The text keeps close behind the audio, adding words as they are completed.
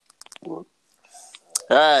All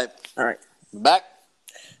right. All right. Back.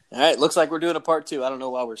 All right. Looks like we're doing a part 2. I don't know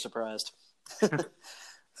why we're surprised.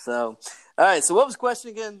 So, all right. So what was the question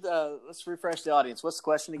again? Let's refresh the audience. What's the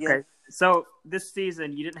question again? Okay. So this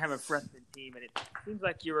season you didn't have a freshman team, and it seems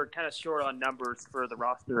like you were kind of short on numbers for the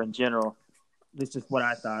roster in general. This is what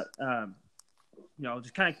I thought.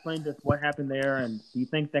 Just kind of explain to us what happened there, and do you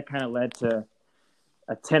think that kind of led to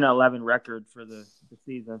a 10-11 record for the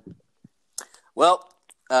season? Well,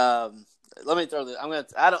 let me throw this.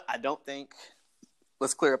 I don't think.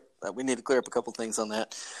 Let's clear up. We need to clear up a couple things on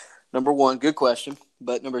that. Number one, good question.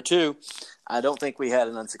 But number two, I don't think we had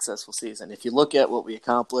an unsuccessful season. If you look at what we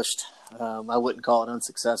accomplished, I wouldn't call it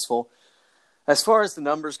unsuccessful. As far as the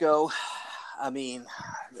numbers go, I mean,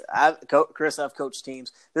 Chris, I've coached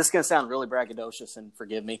teams. This is going to sound really braggadocious, and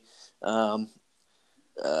forgive me.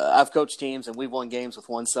 I've coached teams, and we've won games with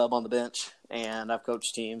one sub on the bench. And I've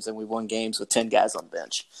coached teams, and we've won games with 10 guys on the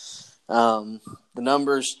bench. The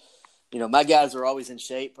numbers, my guys are always in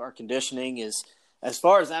shape. Our conditioning is, as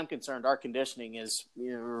far as I'm concerned, our conditioning is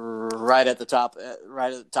right at the top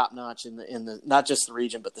notch in the not just the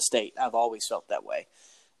region but the state. I've always felt that way.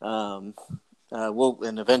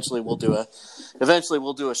 Eventually we'll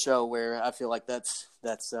do a show where I feel like that's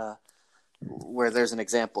where there's an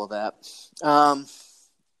example of that.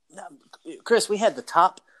 Chris, we had the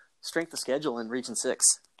top strength of schedule in Region 6.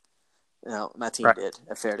 My team did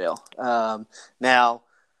at Fairdale. Now,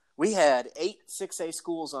 we had 8 6A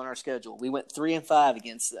schools on our schedule. We went 3-5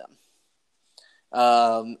 against them.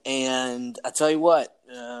 And I tell you what,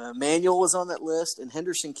 Manual was on that list. In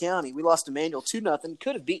Henderson County, we lost to Manual 2-0.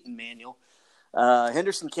 Could have beaten Manual.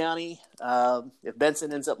 Henderson County, if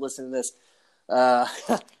Benson ends up listening to this,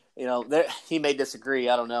 he may disagree.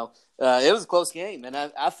 I don't know. It was a close game, and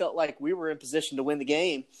I felt like we were in position to win the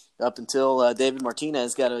game up until David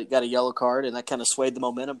Martinez got a yellow card, and that kind of swayed the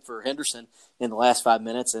momentum for Henderson in the last 5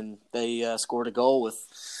 minutes, and they scored a goal with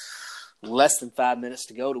less than 5 minutes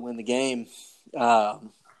to go to win the game. We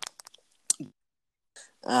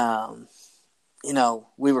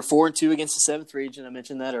were 4-2 against the 7th region. I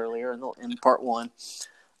mentioned that earlier in part 1.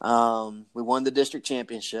 We won the district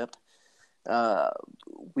championship.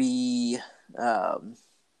 We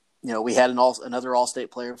had another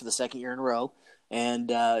All-State player for the second year in a row,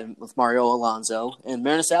 and with Mario Alonso, and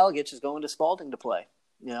Marinus Alagich is going to Spalding to play.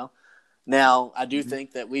 Now I do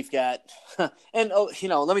think that we've got, and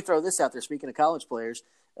let me throw this out there. Speaking of college players,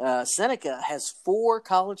 Seneca has 4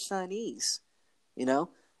 college signees.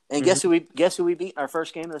 And guess who we beat in our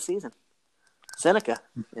first game of the season? Seneca.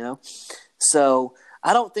 So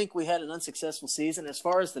I don't think we had an unsuccessful season. As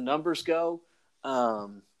far as the numbers go,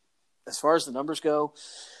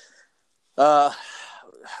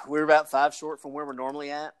 we're about 5 short from where we're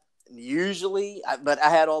normally at. Usually, but I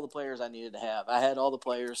had all the players I needed to have. I had all the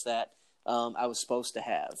players that I was supposed to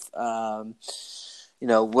have. In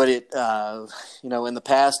the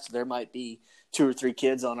past, there might be 2 or 3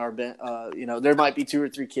 kids on our bench. There might be 2 or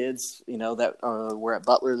 3 kids, that were at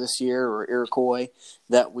Butler this year or Iroquois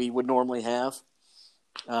that we would normally have.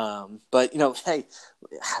 But hey,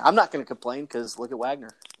 I'm not going to complain because look at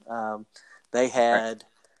Wagner. They had,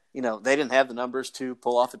 they didn't have the numbers to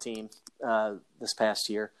pull off a team this past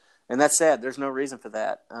year, and that's sad. There's no reason for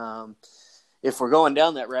that. If we're going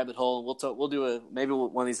down that rabbit hole, we'll do maybe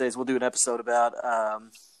one of these days we'll do an episode about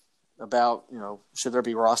should there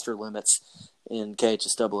be roster limits in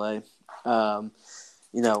KHSAA. I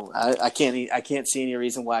can't see any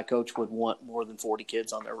reason why a coach would want more than 40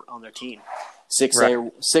 kids on their team.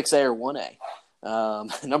 6A or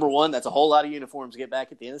 1A. Number one, that's a whole lot of uniforms to get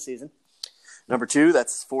back at the end of the season. Number two,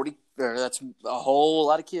 that's 40. That's a whole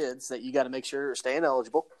lot of kids that you got to make sure are staying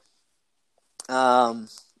eligible.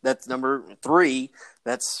 That's number 3.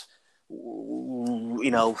 That's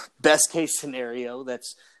best case scenario.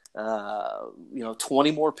 That's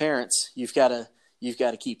 20 more parents you've got to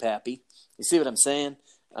keep happy. You see what I'm saying?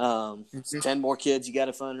 10 more kids you got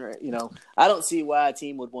to fund. I don't see why a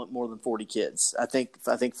team would want more than 40 kids. I think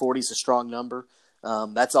 40 is a strong number.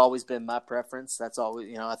 That's always been my preference. That's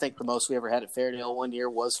always, I think the most we ever had at Fairdale one year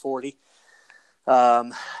was 40.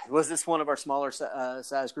 Was this one of our smaller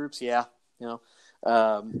size groups? Yeah.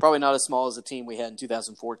 Probably not as small as the team we had in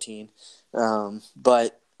 2014.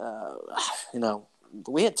 But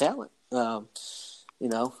we had talent. And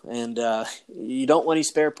you don't want any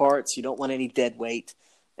spare parts. You don't want any dead weight.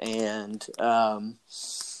 And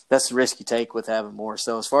that's the risk you take with having more.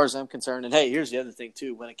 So as far as I'm concerned, and hey, here's the other thing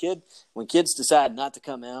too. When kids decide not to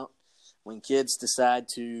come out, when kids decide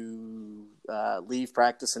to leave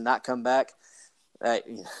practice and not come back,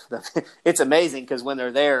 it's amazing because when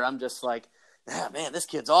they're there, I'm just like, man, this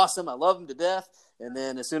kid's awesome. I love him to death. And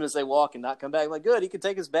then as soon as they walk and not come back, like, good, he can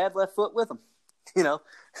take his bad left foot with him, you know?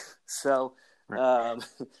 So,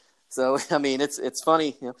 so, I mean, it's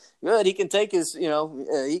funny, good. He can take his,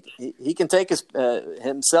 he can take his,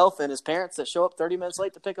 himself and his parents that show up 30 minutes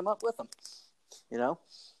late to pick him up with him,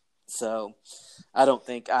 So I don't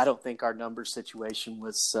think our numbers situation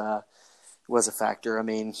was a factor. I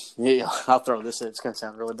mean, I'll throw this in. It's going to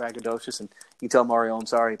sound really braggadocious, and you tell Mario I'm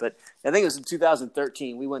sorry, but I think it was in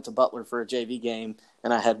 2013. We went to Butler for a JV game,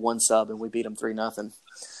 and I had one sub, and we beat them 3-0.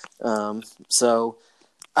 So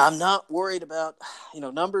I'm not worried about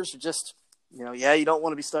numbers are just you don't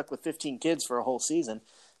want to be stuck with 15 kids for a whole season,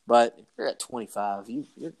 but if you're at 25,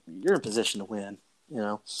 you're in position to win.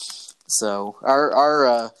 So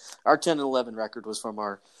our 10-11 record was from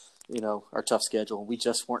our tough schedule. We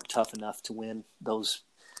just weren't tough enough to win those.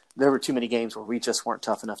 There were too many games where we just weren't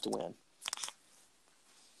tough enough to win.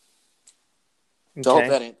 Okay. So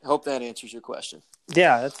hope that answers your question.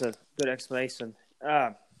 Yeah, that's a good explanation.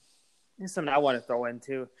 Here's something I want to throw in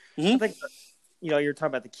too. I think you're talking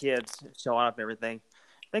about the kids showing up and everything.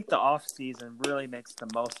 I think the off season really makes the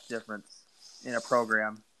most difference in a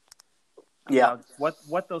program. Yeah.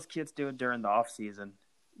 What those kids do during the off season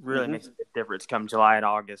really makes a big difference come July and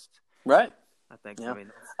August. Right. I think. Yeah. I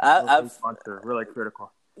mean, those months are really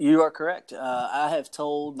critical. You are correct. I have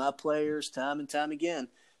told my players time and time again,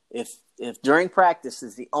 if during practice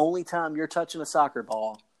is the only time you're touching a soccer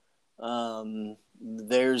ball, your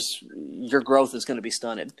growth is going to be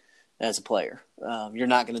stunted as a player. You're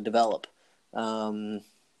not going to develop. And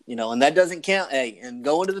that doesn't count. Hey, and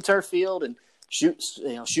going to the turf field and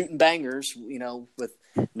shooting bangers, with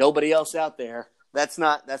nobody else out there. That's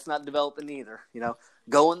not developing either.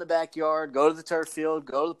 Go in the backyard, go to the turf field,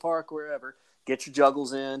 go to the park, wherever. Get your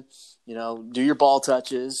juggles in. Do your ball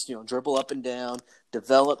touches. Dribble up and down.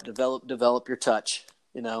 Develop your touch.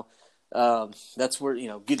 That's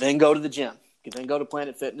where then go to the gym. Then go to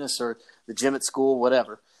Planet Fitness or the gym at school,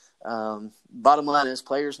 whatever. Bottom line is,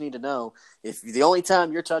 players need to know if the only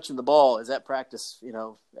time you're touching the ball is at practice,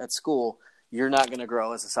 at school, you're not going to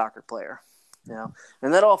grow as a soccer player.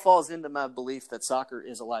 And that all falls into my belief that soccer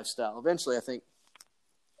is a lifestyle. Eventually, I think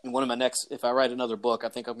in one of my next, if I write another book, I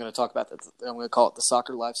think I'm going to talk about that. I'm going to call it the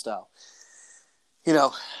soccer lifestyle.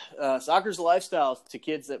 Soccer's a lifestyle to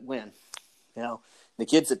kids that win. The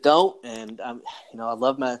kids that don't, and I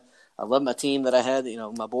love my team that I had.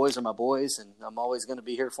 My boys are my boys, and I'm always going to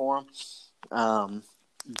be here for them.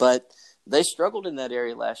 But they struggled in that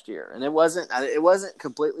area last year, and it wasn't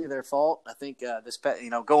completely their fault. I think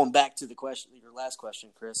going back to your last question,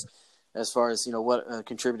 Chris, as far as what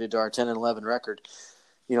contributed to our 10-11 record.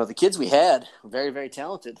 The kids we had were very, very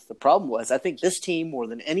talented. The problem was, I think this team more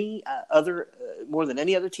than any other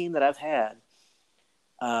team that I've had,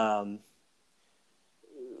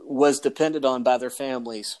 was depended on by their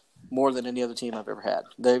families more than any other team I've ever had.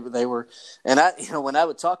 They were, and when I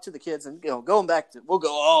would we'll go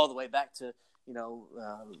all the way back to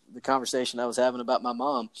the conversation I was having about my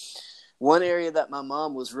mom. One area that my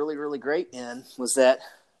mom was really, really great in was that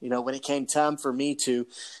when it came time for me to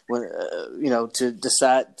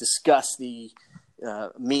discuss the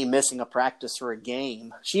me missing a practice or a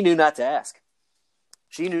game, she knew not to ask.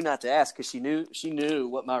 She knew not to ask because she knew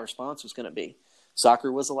what my response was going to be.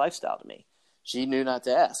 Soccer was a lifestyle to me. She knew not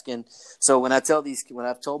to ask. And so when I've told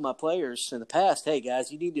my players in the past, hey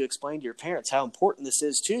guys, you need to explain to your parents how important this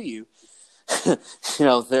is to you.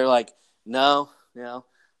 They're like, no,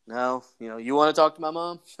 you want to talk to my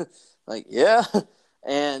mom? Like, yeah.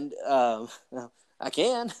 And I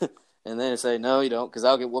can. And then they say, no, you don't, because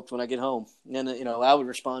I'll get whooped when I get home. And then, I would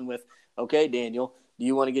respond with, okay, Daniel, do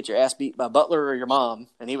you want to get your ass beat by Butler or your mom?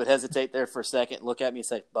 And he would hesitate there for a second, look at me and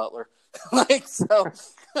say, Butler. So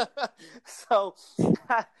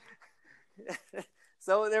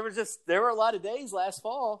there were a lot of days last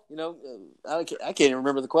fall, I can't even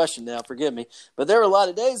remember the question now, forgive me, but there were a lot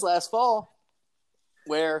of days last fall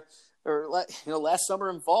last summer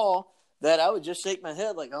and fall that I would just shake my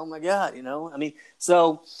head like, oh my God,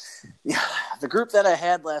 so yeah, the group that I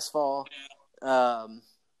had last fall,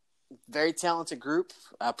 very talented group.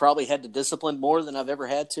 I probably had to discipline more than I've ever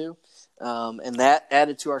had to. And that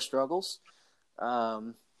added to our struggles.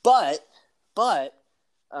 But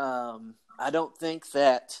I don't think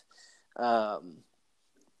that, I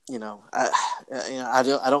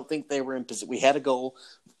don't think they were in position. We had a goal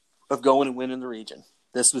of going and winning the region.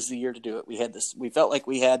 This was the year to do it. We felt like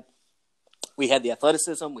we had the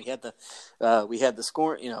athleticism. We had the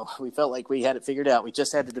score. We felt like we had it figured out. We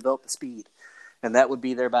just had to develop the speed. and that would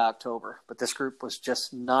be there by October. But this group was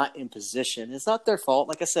just not in position. It's not their fault.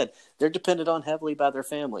 Like I said, they're dependent on heavily by their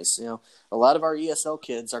families. A lot of our ESL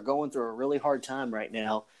kids are going through a really hard time right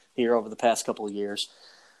now here over the past couple of years.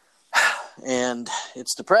 And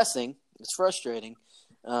it's depressing. It's frustrating.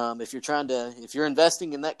 If you're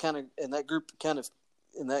investing in that group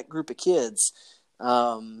of kids,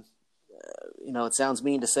 it sounds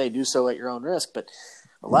mean to say do so at your own risk, but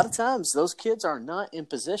a lot of times those kids are not in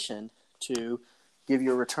position to give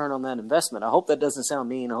you a return on that investment. I hope that doesn't sound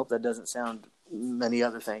mean. I hope that doesn't sound many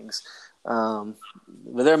other things. But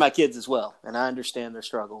they're my kids as well, and I understand their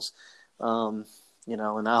struggles. And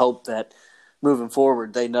I hope that moving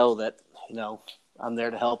forward, they know that, I'm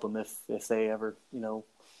there to help them if they ever,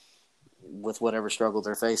 with whatever struggle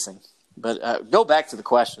they're facing. But go back to the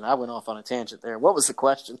question. I went off on a tangent there. What was the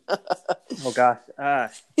question? Oh gosh.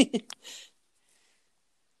 I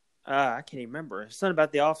can't even remember. It's something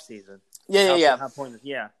about the off season. Yeah. How pointless.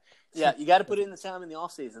 Yeah. Yeah, you got to put in the time in the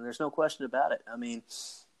off season. There's no question about it. I mean,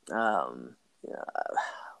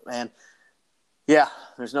 man, yeah,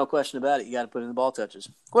 there's no question about it. You got to put in the ball touches.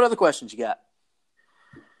 What other questions you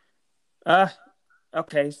got?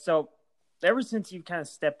 Okay. So ever since you kind of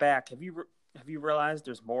stepped back, have you realized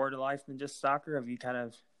there's more to life than just soccer? Have you kind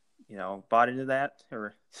of, bought into that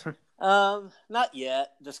or? Not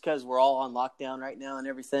yet, just because we're all on lockdown right now and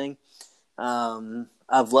everything.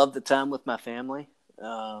 I've loved the time with my family.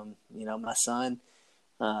 My son,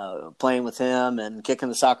 playing with him and kicking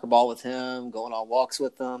the soccer ball with him, going on walks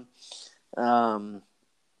with him. So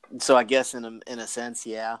I guess in a sense,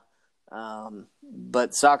 yeah.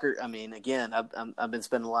 But soccer, I mean, again, I've been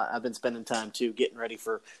spending time too, getting ready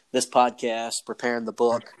for this podcast, preparing the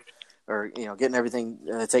book, or, getting everything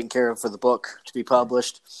taken care of for the book to be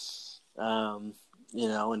published. And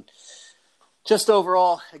just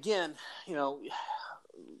overall, again,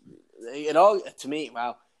 it all, to me,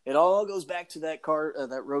 wow, it all goes back to that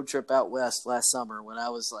road trip out west last summer when I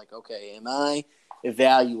was like, okay, am I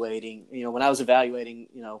evaluating, when I was evaluating,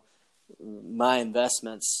 my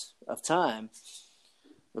investments of time,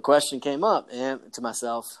 the question came up and to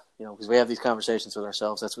myself, because we have these conversations with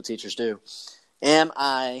ourselves. That's what teachers do. Am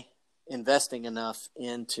I investing enough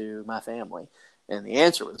into my family? And the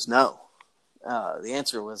answer was no. The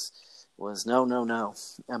answer was no,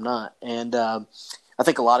 I'm not. And I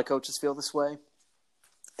think a lot of coaches feel this way.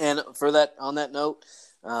 And on that note,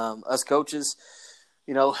 us coaches,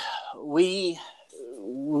 we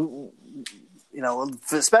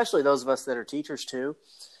especially those of us that are teachers too,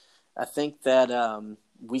 I think that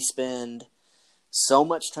we spend so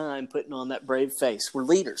much time putting on that brave face. We're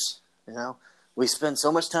leaders, We spend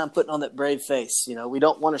so much time putting on that brave face. We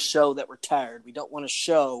don't want to show that we're tired. We don't want to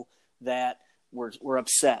show that we're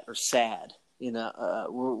upset or sad. We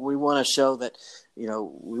want to show that,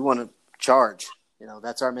 we want to charge.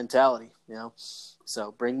 That's our mentality.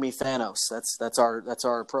 So bring me Thanos. That's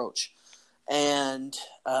our approach. And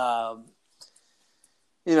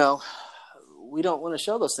we don't want to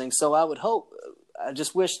show those things. So I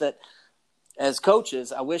just wish that as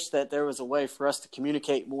coaches, I wish that there was a way for us to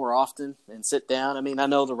communicate more often and sit down. I mean, I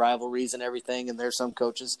know the rivalries and everything, and there's some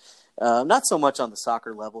coaches, not so much on the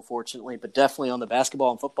soccer level, fortunately, but definitely on the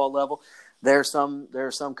basketball and football level. There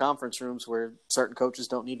are some conference rooms where certain coaches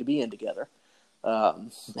don't need to be in together.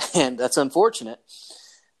 And that's unfortunate.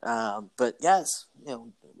 But guys,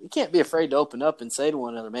 we can't be afraid to open up and say to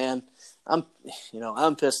one another, man, I'm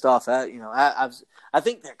pissed off at, I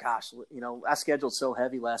think that, gosh, I scheduled so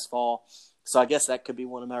heavy last fall. So I guess that could be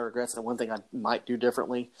one of my regrets. And one thing I might do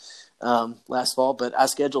differently, last fall, but I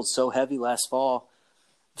scheduled so heavy last fall.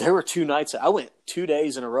 There were 2 nights. I went 2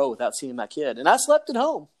 days in a row without seeing my kid, and I slept at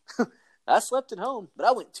home. But I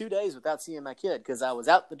went 2 days without seeing my kid because I was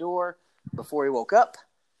out the door before he woke up,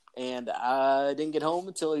 and I didn't get home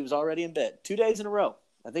until he was already in bed. 2 days in a row.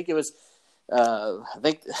 I think it was. I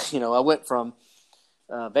went from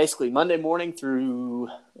basically Monday morning through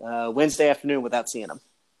Wednesday afternoon without seeing him,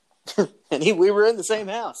 and we were in the same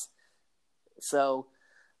house. So,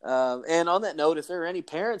 and on that note, if there are any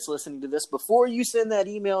parents listening to this, before you send that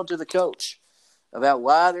email to the coach about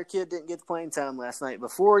why their kid didn't get playing time last night,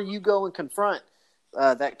 before you go and confront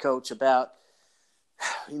that coach about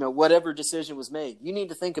whatever decision was made, you need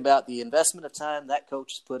to think about the investment of time that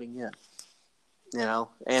coach is putting in,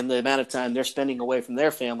 and the amount of time they're spending away from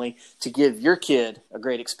their family to give your kid a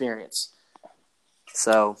great experience.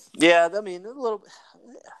 So, yeah, I mean,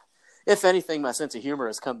 if anything, my sense of humor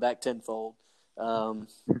has come back tenfold.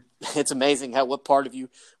 It's amazing what part of you,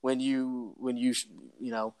 when you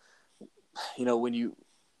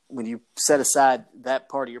set aside that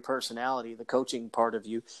part of your personality, the coaching part of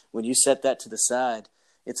you, when you set that to the side,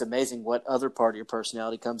 it's amazing what other part of your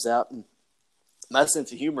personality comes out. And my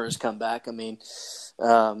sense of humor has come back. I mean,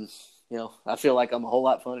 I feel like I'm a whole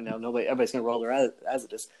lot funny now. Everybody's going to roll their eyes at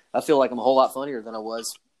this. I feel like I'm a whole lot funnier than I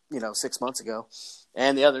was, 6 months ago.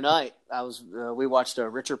 And the other night, we watched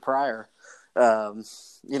Richard Pryor. It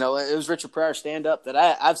was Richard Pryor stand up that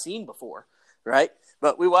I've seen before, right?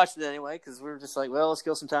 But we watched it anyway because we were just like, well, let's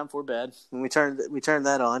kill some time before bed. And we turned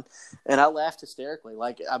that on, and I laughed hysterically,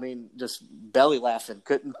 just belly laughing,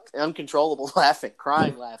 uncontrollable laughing,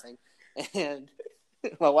 crying laughing, and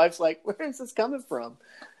my wife's like, where is this coming from?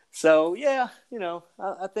 So yeah,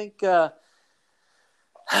 I think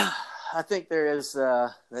there is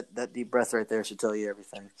that deep breath right there should tell you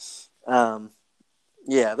everything.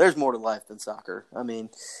 Yeah, there's more to life than soccer. I mean,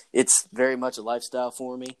 it's very much a lifestyle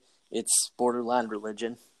for me. It's borderline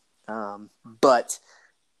religion. But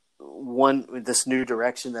this new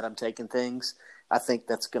direction that I'm taking things, I think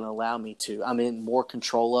that's going to allow me I'm in more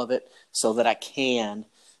control of it so that I can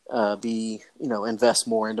invest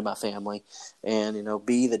more into my family and,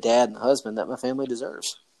 be the dad and the husband that my family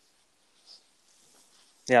deserves.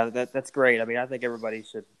 Yeah, that's great. I mean, I think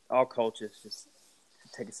all coaches just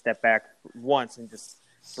take a step back once and just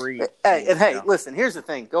breathe. Hey, listen, here's the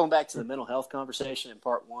thing. Going back to the mental health conversation in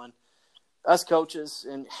part one, us coaches,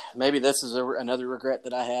 and maybe this is another regret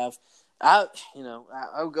that I have. I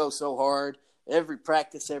would go so hard. Every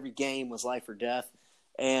practice, every game was life or death.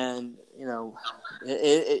 And, you're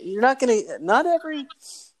not going to – not every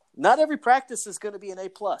practice is going to be an A+,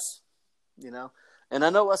 And I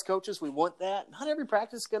know us coaches, we want that. Not every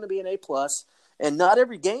practice is going to be an A+, and not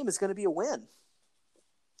every game is going to be a win.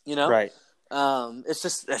 Right. That's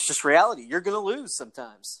just reality. You're going to lose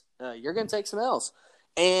sometimes. You're going to take some L's.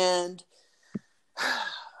 And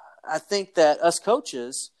I think that us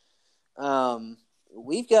coaches,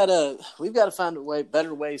 we've got to find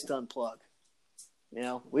better ways to unplug.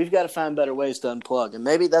 We've got to find better ways to unplug, and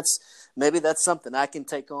maybe that's something I can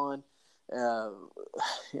take on.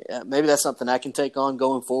 Maybe that's something I can take on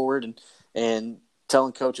going forward, and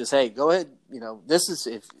telling coaches, hey, go ahead. This is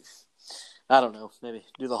I don't know, maybe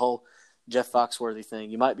do the whole Jeff Foxworthy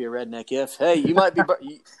thing. You might be a redneck if. Hey, you might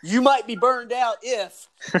be burned out if.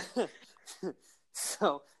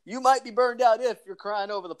 So you might be burned out if you're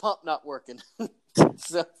crying over the pump not working.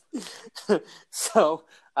 So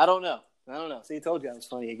I don't know. See, I told you I was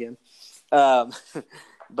funny again. Man,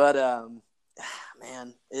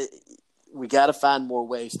 we got to find more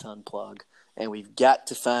ways to unplug, and we've got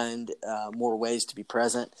to find more ways to be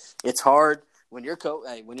present. It's hard when you're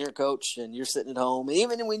a coach and you're sitting at home,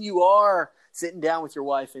 even when you are sitting down with your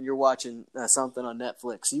wife and you're watching something on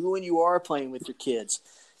Netflix, even when you are playing with your kids.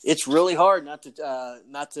 It's really hard not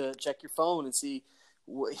to check your phone and see,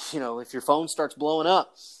 if your phone starts blowing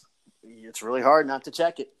up. It's really hard not to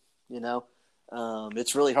check it.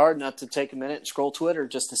 It's really hard not to take a minute and scroll Twitter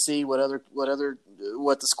just to see what the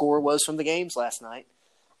score was from the games last night.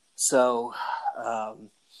 So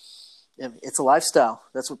it's a lifestyle.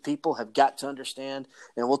 That's what people have got to understand,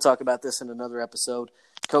 and we'll talk about this in another episode.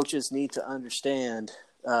 Coaches need to understand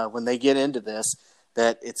when they get into this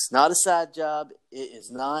that it's not a side job. It is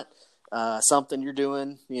not something you're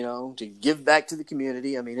doing, to give back to the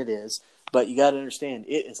community. I mean, it is. But you got to understand,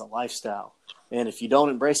 it is a lifestyle. And if you don't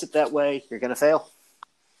embrace it that way, you're going to fail.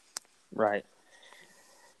 Right.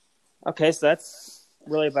 Okay, so that's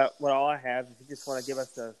really about all I have. If you just want to give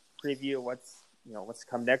us a preview of what's to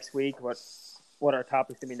come next week, what our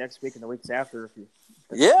topic's going to be next week and the weeks after.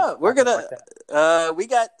 We're going to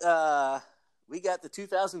we got the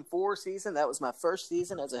 2004 season. That was my first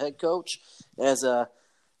season as a head coach, as a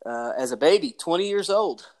baby, 20 years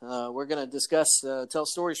old. We're going to discuss, tell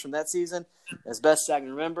stories from that season as best I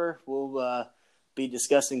can remember. We'll be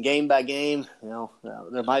discussing game by game.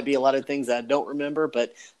 There might be a lot of things I don't remember,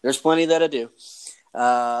 but there's plenty that I do.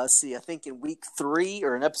 Let's see. I think in week 3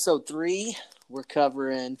 or in episode 3, we're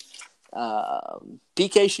covering PK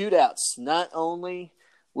shootouts. Not only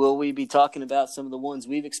will we be talking about some of the ones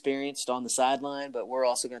we've experienced on the sideline, but we're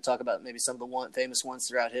also going to talk about maybe some of the famous ones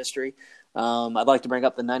throughout history. I'd like to bring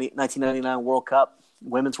up the 1999 World Cup,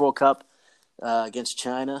 Women's World Cup against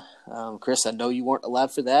China. Chris, I know you weren't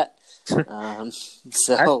allowed for that. I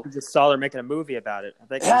just saw they're making a movie about it.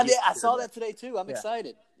 I saw that today too. I'm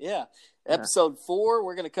excited. Yeah. Episode 4,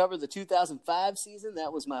 we're going to cover the 2005 season.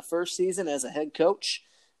 That was my first season as a head coach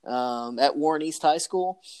at Warren East High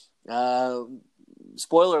School.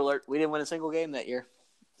 Spoiler alert, we didn't win a single game that year.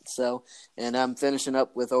 So, and I'm finishing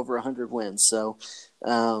up with over 100 wins. So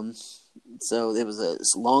it was a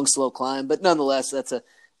long, slow climb, but nonetheless,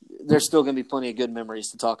 there's still going to be plenty of good memories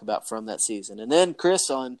to talk about from that season. And then Chris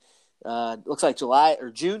on looks like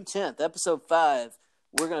June 10th, episode 5,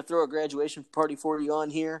 we're going to throw a graduation party for you on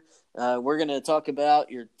here. We're going to talk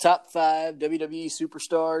about your top 5 WWE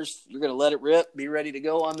superstars. You're going to let it rip. Be ready to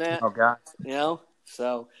go on that. Oh God.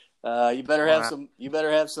 So you better have some. You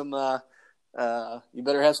better have some. You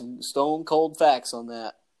better have some stone cold facts on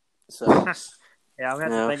that. So yeah, I'm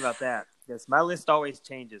gonna have to think about that because my list always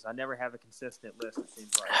changes. I never have a consistent list. It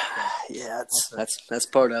seems like. So, yeah, that's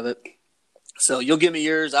part of it. So you'll give me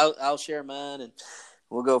yours. I'll share mine, and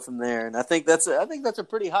we'll go from there. And I think that's a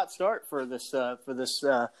pretty hot start for this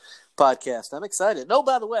podcast. I'm excited. No,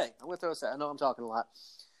 by the way, I'm gonna throw this out. I know I'm talking a lot.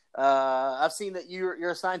 I've seen that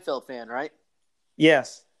you're a Seinfeld fan, right?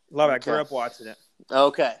 Yes, love it. Okay. I grew up watching it.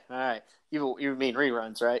 Okay, all right. You mean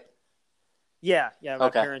reruns, right? Yeah. My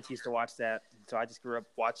Okay. parents used to watch that, so I just grew up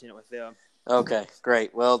watching it with them. Okay,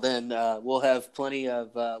 great. Well, then we'll have plenty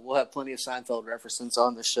of Seinfeld references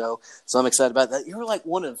on the show, so I'm excited about that. You're like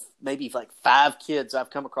one of maybe like 5 kids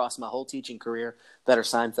I've come across in my whole teaching career that are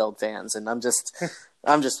Seinfeld fans, and I'm just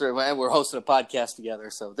we're hosting a podcast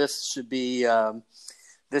together, so this should be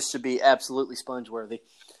absolutely sponge worthy.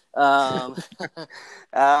 Let's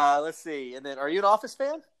see, and then are you an Office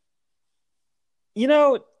fan?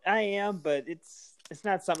 I am, but it's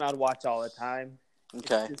not something I'd watch all the time.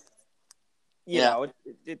 Okay.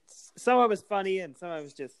 It's some of it's funny and some of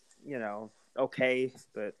it's just okay,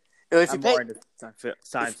 but If you I'm more into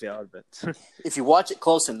Seinfeld. But if you watch it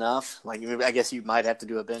close enough, like I guess you might have to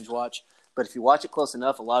do a binge watch, but if you watch it close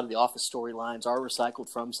enough, a lot of the Office storylines are recycled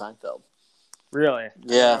from Seinfeld. Really?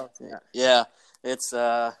 Yeah. It's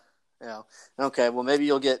okay. Well, maybe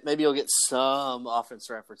you'll get some Office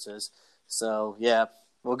references. So yeah.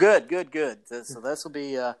 Well, good. So this will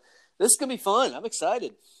be this is gonna be fun. I'm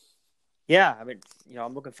excited. Yeah, I mean,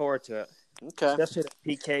 I'm looking forward to it. Okay. Especially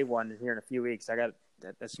the PK one here in a few weeks. That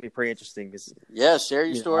should be pretty interesting because share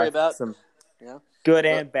your story about some good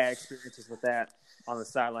and bad experiences with that on the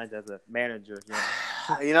sidelines as a manager.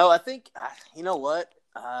 I think you know what.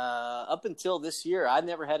 Up until this year, I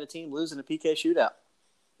never had a team lose in a PK shootout.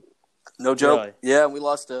 No joke. Really? Yeah, we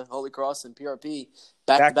lost to Holy Cross and PRP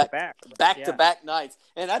back to back nights.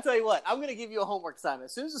 And I tell you what, I'm going to give you a homework assignment.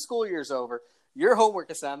 As soon as the school year is over, your homework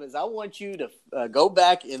assignment is I want you to go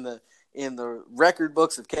back in the record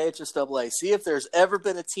books of KHSAA, see if there's ever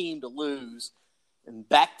been a team to lose in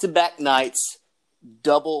back-to-back nights,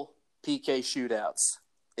 double PK shootouts.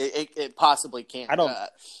 It possibly can't. I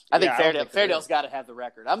think Fairdale's got to have the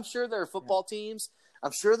record. I'm sure there are football teams.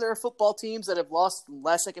 I'm sure there are football teams that have lost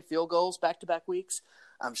last-second field goals back-to-back weeks.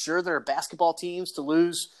 I'm sure there are basketball teams to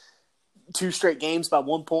lose 2 straight games by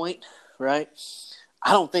 1 point, right?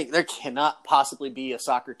 I don't think there cannot possibly be a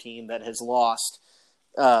soccer team that has lost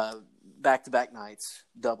back-to-back nights,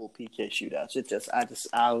 double PK shootouts.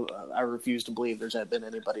 I refuse to believe there's been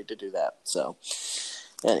anybody to do that. So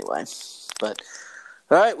anyway, but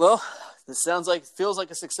all right, well, this feels like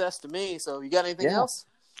a success to me. So you got anything else?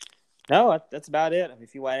 No, that's about it. I mean,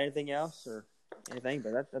 if you want anything else or anything,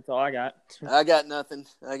 but that's all I got. I got nothing.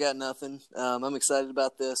 I'm excited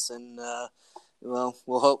about this, and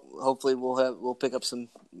hopefully we'll pick up some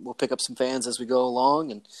fans as we go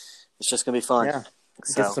along, and it's just gonna be fun. Yeah.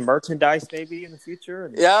 Get some merchandise maybe in the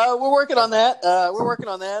future. Yeah, we're working on that. I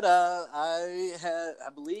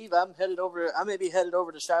believe I may be headed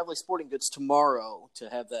over to Shively Sporting Goods tomorrow to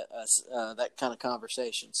have that kind of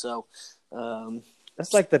conversation. So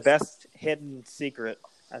that's like the best hidden secret,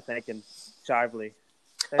 I think, in Shively.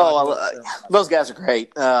 Those guys are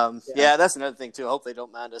great. Yeah, that's another thing too. I hope they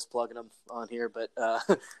don't mind us plugging them on here, but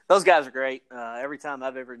those guys are great. Every time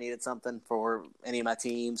I've ever needed something for any of my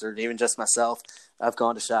teams or even just myself, I've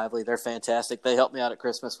gone to Shively. They're fantastic. They helped me out at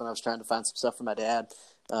Christmas when I was trying to find some stuff for my dad.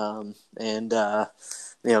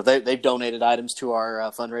 They've donated items to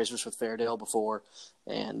our fundraisers with Fairdale before,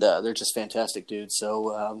 and they're just fantastic dudes.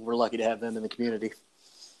 So we're lucky to have them in the community.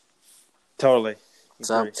 Totally.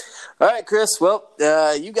 So, all right, Chris. Well,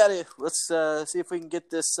 you got to let's see if we can get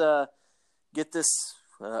this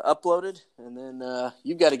uploaded, and then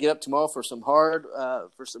you got to get up tomorrow for some hard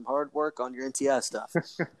work on your NTI stuff.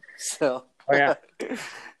 So,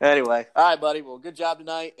 anyway, all right, buddy. Well, good job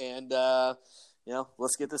tonight, and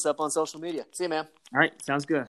let's get this up on social media. See you, man. All right, sounds good.